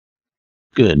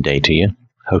Good day to you.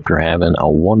 Hope you're having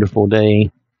a wonderful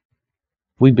day.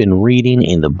 We've been reading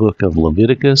in the book of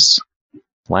Leviticus.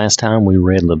 Last time we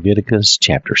read Leviticus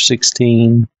chapter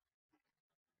 16,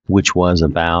 which was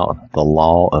about the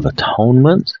law of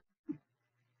atonement.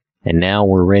 And now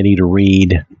we're ready to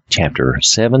read chapter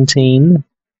 17.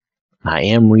 I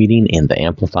am reading in the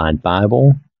Amplified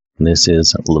Bible. This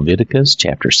is Leviticus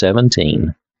chapter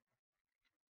 17.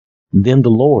 Then the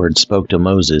Lord spoke to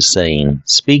Moses, saying,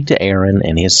 Speak to Aaron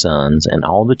and his sons and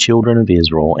all the children of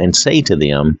Israel, and say to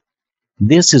them,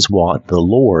 This is what the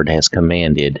Lord has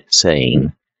commanded,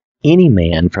 saying, Any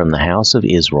man from the house of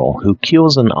Israel who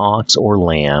kills an ox or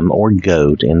lamb or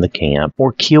goat in the camp,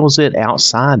 or kills it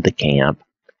outside the camp,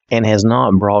 and has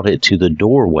not brought it to the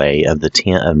doorway of the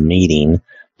tent of meeting,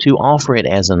 to offer it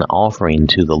as an offering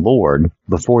to the Lord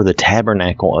before the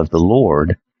tabernacle of the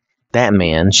Lord, that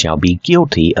man shall be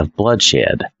guilty of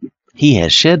bloodshed. He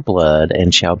has shed blood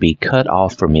and shall be cut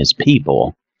off from his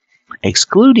people,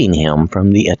 excluding him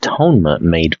from the atonement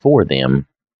made for them.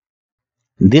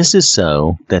 This is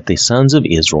so that the sons of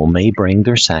Israel may bring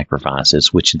their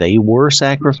sacrifices, which they were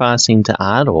sacrificing to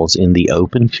idols in the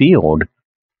open field,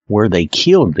 where they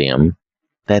killed them,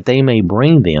 that they may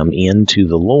bring them in to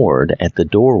the Lord at the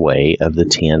doorway of the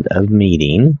tent of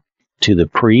meeting, to the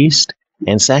priest,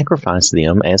 and sacrifice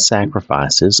them as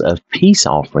sacrifices of peace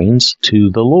offerings to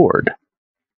the Lord.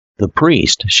 The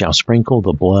priest shall sprinkle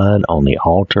the blood on the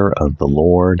altar of the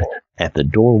Lord at the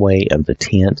doorway of the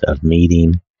tent of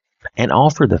meeting, and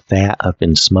offer the fat up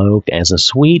in smoke as a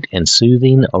sweet and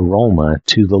soothing aroma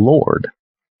to the Lord.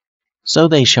 So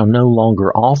they shall no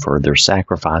longer offer their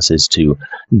sacrifices to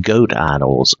goat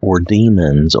idols or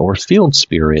demons or field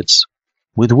spirits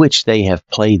with which they have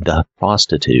played the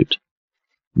prostitute.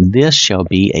 This shall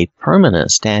be a permanent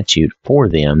statute for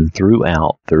them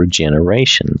throughout their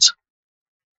generations.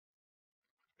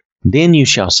 Then you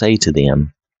shall say to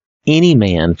them, Any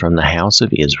man from the house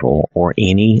of Israel, or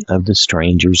any of the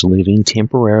strangers living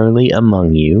temporarily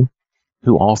among you,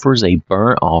 who offers a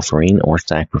burnt offering or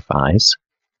sacrifice,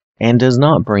 and does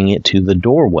not bring it to the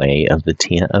doorway of the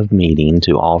tent of meeting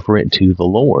to offer it to the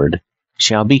Lord,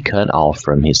 shall be cut off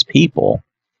from his people,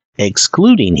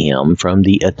 excluding him from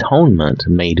the atonement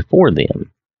made for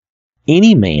them.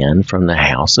 Any man from the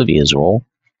house of Israel,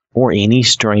 or any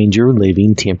stranger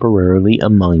living temporarily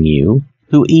among you,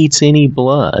 who eats any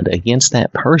blood, against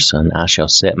that person I shall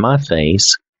set my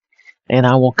face, and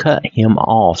I will cut him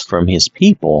off from his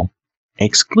people,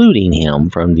 excluding him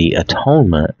from the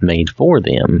atonement made for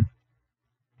them.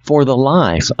 For the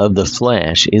life of the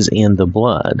flesh is in the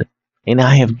blood, and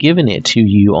I have given it to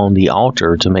you on the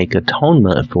altar to make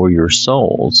atonement for your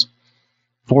souls.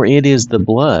 For it is the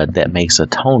blood that makes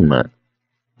atonement,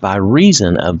 by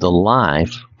reason of the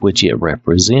life which it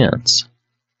represents.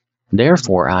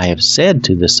 Therefore I have said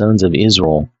to the sons of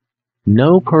Israel,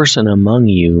 No person among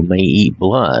you may eat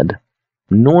blood,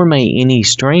 nor may any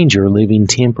stranger living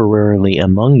temporarily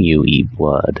among you eat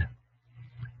blood.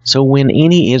 So when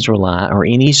any Israelite or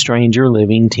any stranger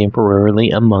living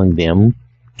temporarily among them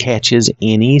catches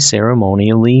any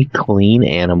ceremonially clean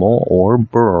animal or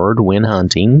bird when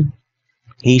hunting,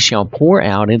 he shall pour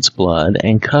out its blood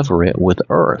and cover it with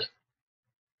earth.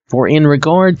 For in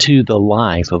regard to the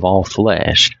life of all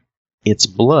flesh, its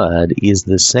blood is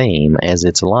the same as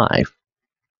its life.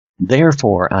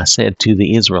 Therefore I said to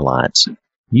the Israelites,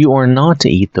 You are not to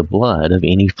eat the blood of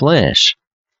any flesh,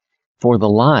 for the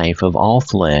life of all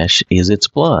flesh is its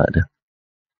blood.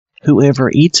 Whoever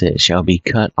eats it shall be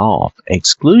cut off,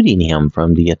 excluding him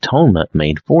from the atonement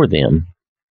made for them.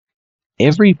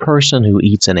 Every person who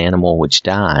eats an animal which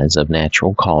dies of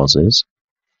natural causes,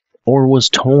 or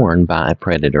was torn by a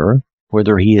predator,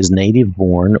 whether he is native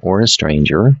born or a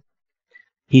stranger,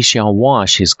 he shall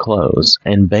wash his clothes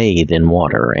and bathe in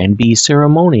water and be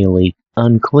ceremonially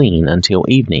unclean until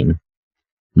evening.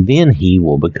 Then he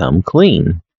will become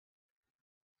clean.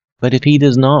 But if he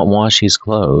does not wash his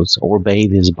clothes or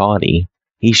bathe his body,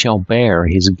 he shall bear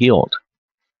his guilt,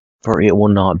 for it will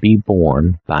not be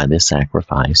borne by the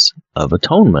sacrifice of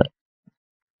atonement.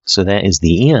 So that is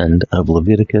the end of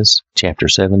Leviticus chapter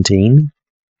 17.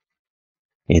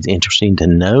 It's interesting to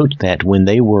note that when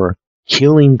they were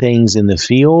killing things in the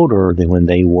field, or when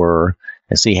they were,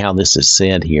 let's see how this is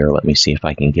said here. Let me see if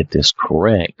I can get this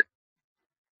correct.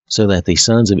 So that the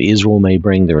sons of Israel may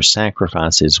bring their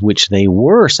sacrifices, which they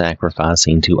were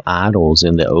sacrificing to idols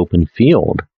in the open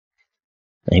field.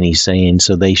 And he's saying,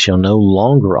 so they shall no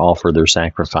longer offer their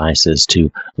sacrifices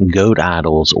to goat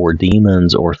idols or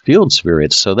demons or field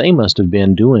spirits. So they must have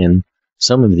been doing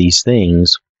some of these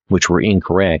things which were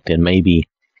incorrect, and maybe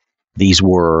these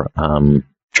were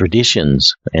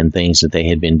traditions and things that they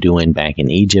had been doing back in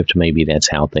Egypt. Maybe that's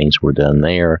how things were done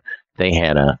there.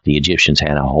 The Egyptians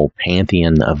had a whole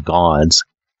pantheon of gods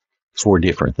for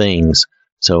different things.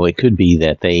 So it could be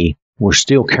that they were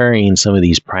still carrying some of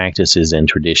these practices and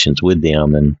traditions with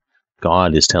them, and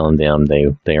God is telling them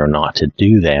they are not to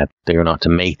do that. They are not to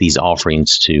make these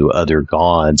offerings to other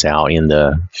gods out in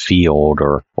the field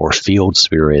or field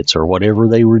spirits or whatever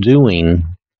they were doing,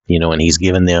 and he's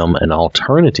given them an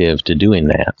alternative to doing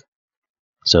that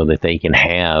so that they can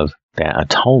have that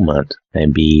atonement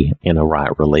and be in a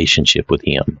right relationship with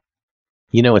him.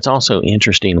 It's also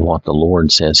interesting what the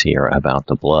Lord says here about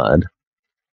the blood.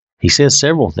 He says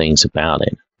several things about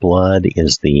it. Blood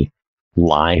is the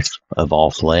life of all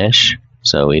flesh.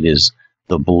 So it is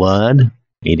the blood.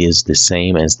 It is the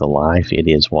same as the life. It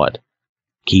is what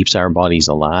keeps our bodies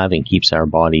alive and keeps our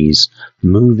bodies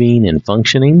moving and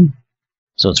functioning.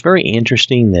 So it's very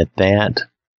interesting that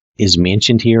is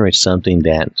mentioned here. It's something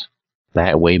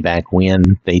that way back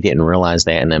when they didn't realize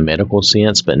that in a medical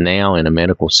sense, but now in a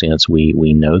medical sense we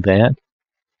know that.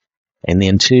 And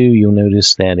then too, you'll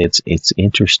notice that it's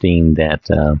interesting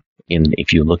that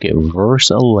if you look at verse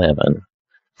 11,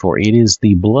 for it is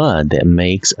the blood that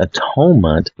makes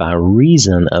atonement by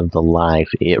reason of the life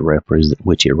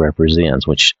which it represents,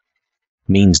 which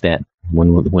means that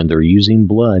when they're using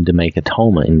blood to make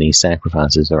atonement in these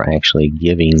sacrifices, they're actually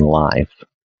giving life.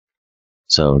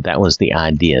 So that was the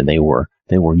idea. They were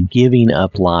giving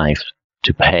up life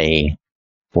to pay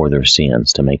for their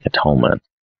sins, to make atonement.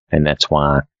 And that's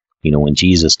why, when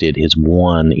Jesus did his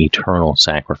one eternal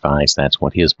sacrifice, that's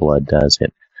what his blood does.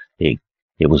 It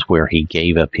was where he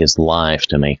gave up his life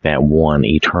to make that one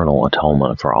eternal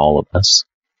atonement for all of us.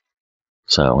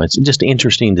 So it's just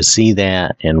interesting to see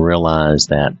that and realize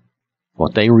that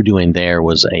what they were doing there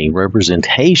was a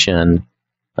representation,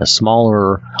 a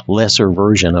smaller, lesser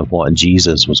version of what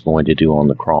Jesus was going to do on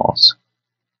the cross.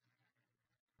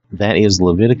 That is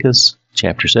Leviticus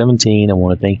chapter 17. I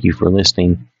want to thank you for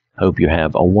listening. Hope you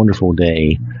have a wonderful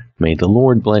day. May the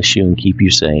Lord bless you and keep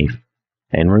you safe.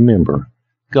 And remember,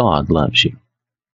 God loves you.